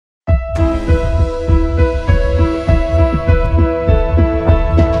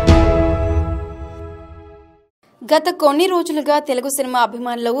గత కొన్ని రోజులుగా తెలుగు సినిమా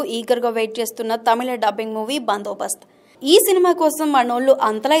అభిమానులు ఈగర్గా వెయిట్ చేస్తున్న తమిళ డబ్బింగ్ మూవీ బందోబస్త్. ఈ సినిమా కోసం మనోళ్లు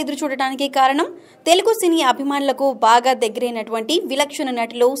అంతలా ఎదురు చూడటానికి కారణం తెలుగు సినీ అభిమానులకు బాగా దగ్గరైనటువంటి విలక్షణ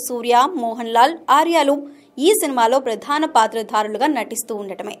నటులు సూర్య, మోహన్లాల్, ఆర్యాలు ఈ సినిమాలో ప్రధాన పాత్రధారులుగా నటిస్తూ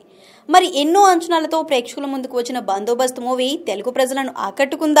ఉండటమే. మరి ఎన్నో అంచనాలతో ప్రేక్షకుల ముందుకు వచ్చిన బందోబస్త్ మూవీ తెలుగు ప్రజలను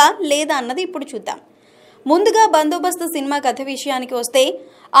ఆకట్టుకుందా లేదా అన్నది ఇప్పుడు చూద్దాం. ముందుగా బందోబస్తు సినిమా కథ విషయానికి వస్తే,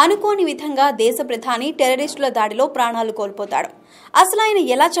 అనుకోని విధంగా దేశ ప్రధాని టెర్రరిస్టుల దాడిలో ప్రాణాలు కోల్పోతాడు. అసలు ఆయన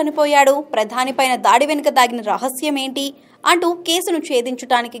ఎలా చనిపోయాడు, ప్రధాని పైన దాడి వెనుక దాగిన రహస్యం ఏంటి అంటూ కేసును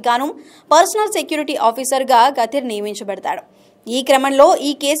ఛేదించడానికి గాను పర్సనల్ సెక్యూరిటీ ఆఫీసర్గా గతిర్ నియమించబడతాడు. ఈ క్రమంలో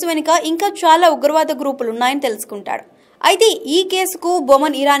ఈ కేసు వెనుక ఇంకా చాలా ఉగ్రవాద గ్రూపులున్నాయని తెలుసుకుంటాడు. అయితే ఈ కేసుకు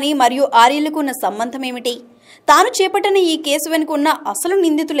బొమన్ ఇరానీ మరియు ఆర్యలకు ఉన్న సంబంధం ఏమిటి, తాను చేపట్టిన ఈ కేసు వెనుక ఉన్న అసలు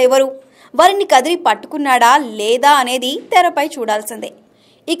నిందితులెవరు, వారిని కదిరి పట్టుకున్నాడా లేదా అనేది తెరపై చూడాల్సిందే.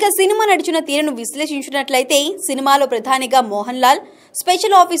 ఇక సినిమా నడిచిన తీరును విశ్లేషించినట్లయితే, సినిమాలో ప్రధానిగా మోహన్లాల్,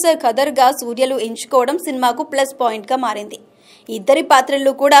 స్పెషల్ ఆఫీసర్ ఖదర్గా సూర్యలు ఎంచుకోవడం సినిమాకు ప్లస్ పాయింట్గా మారింది. ఇద్దరి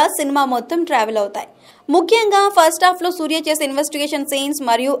పాత్రలు కూడా సినిమా మొత్తం ట్రావెల్ అవుతాయి. ముఖ్యంగా ఫస్ట్ హాఫ్ లో సూర్య చేసే ఇన్వెస్టిగేషన్ సీన్స్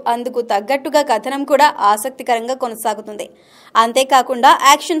మరియు అందుకు తగ్గట్టుగా కథనం కూడా ఆసక్తికరంగా కొనసాగుతుంది. అంతేకాకుండా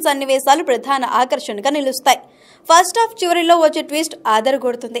యాక్షన్ సన్నివేశాలు ప్రధాన ఆకర్షణగా నిలుస్తాయి. ఫస్ట్ హాఫ్ చివరిలో వచ్చే ట్విస్ట్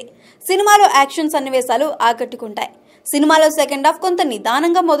ఆదరగొడుతుంది. సినిమాలో యాక్షన్ సన్నివేశాలు ఆకట్టుకుంటాయి. సినిమాలో సెకండ్ హాఫ్ కొంత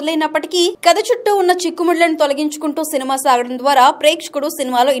నిదానంగా మొదలైనప్పటికీ కథ చుట్టూ ఉన్న చిక్కుముళ్లను తొలగించుకుంటూ సినిమా సాగడం ద్వారా ప్రేక్షకుడు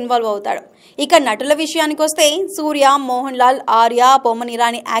సినిమాలో ఇన్వాల్వ్ అవుతాడు. ఇక నటుల విషయానికి వస్తే, సూర్య, మోహన్లాల్, ఆర్య, బొమ్మన్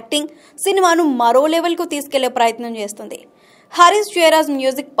ఇరానీ యాక్టింగ్ సినిమాను మరో లెవెల్ కు తీసుకెళ్లే ప్రయత్నం చేస్తుంది. హరీష్ జయరాజ్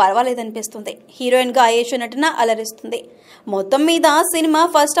మ్యూజిక్ పర్వాలేదనిపిస్తుంది. హీరోయిన్ గా ఆయేషా నటన అలరిస్తుంది. మొత్తం మీద cinema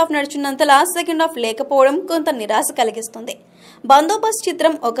first half నడుచున్నంతలా second half లేకపోవడం కొంత నిరాశ కలిగిస్తుంది. బందోబస్త్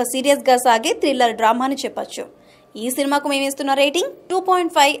చిత్రం ఒక సీరియస్ గా సాగే థ్రిల్లర్ డ్రామా అని చెప్పొచ్చు. ఈ సినిమాకు మేమిస్తున్న రేటింగ్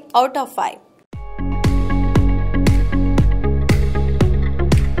 2.5 out of 5.